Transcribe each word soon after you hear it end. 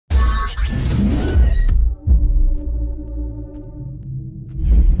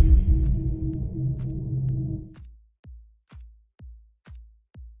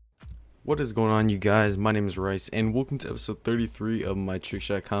What is going on, you guys? My name is Rice and welcome to episode 33 of my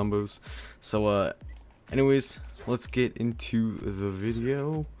Trickshot combos. So anyways, let's get into the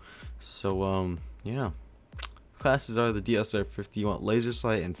video. So yeah, classes are the DSR 50. You want laser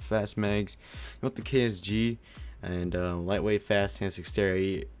sight and fast mags. You want the KSG and lightweight, fast, hands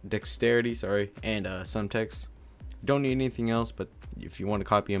dexterity, sorry, and some text. You don't need anything else, but if you want to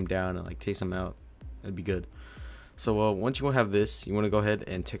copy them down and like take them out, that'd be good. So once you have this, you want to go ahead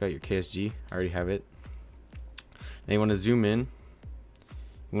and take out your KSG. I already have it. Now you want to zoom in.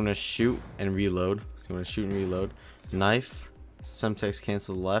 You want to shoot and reload. So you want to shoot and reload. Knife, subtext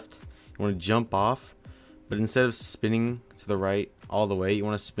cancel left. You want to jump off, but instead of spinning to the right all the way, you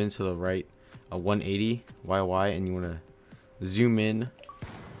want to spin to the right, a 180 YY, and you want to zoom in,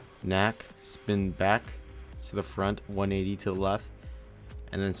 knack, spin back to the front, 180 to the left.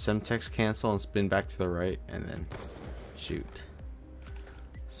 And then subtext cancel and spin back to the right and then shoot.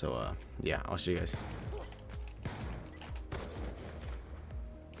 So yeah, I'll show you guys.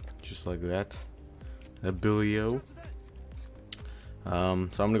 Just like that. Abilio. So I'm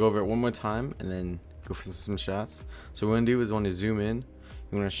gonna go over it one more time and then go for some shots. So what we're gonna do is we want to zoom in.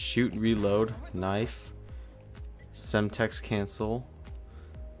 You want to shoot, reload, knife, subtext cancel,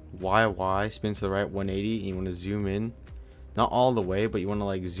 YY, spin to the right, 180. And you want to zoom in. Not all the way, but you want to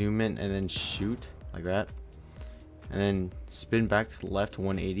like zoom in and then shoot like that, and then spin back to the left,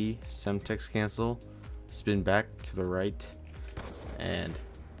 180, subtext cancel, spin back to the right, and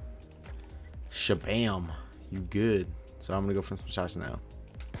shabam, you good. So I'm gonna go for some shots now.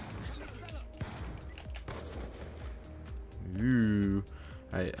 Ooh.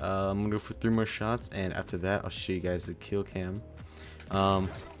 Alright, I'm gonna go for 3 more shots, and after that I'll show you guys the kill cam.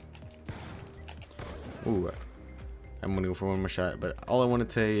 Ooh, I'm gonna go for one more shot, but all I want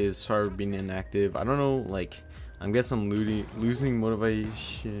to say is sorry for being inactive. I don't know, like, I'm guessing I'm losing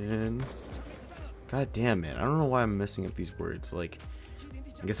motivation. God damn it, I don't know why I'm messing up these words. Like,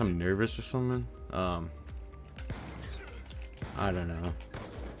 I guess I'm nervous or something. I don't know,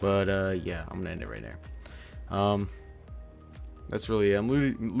 but yeah, I'm gonna end it right there. That's really it. I'm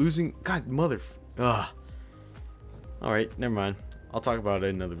losing. God, mother. All right, never mind. I'll talk about it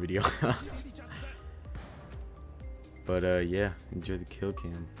in another video. But yeah, enjoy the kill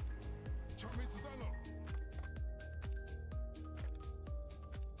cam.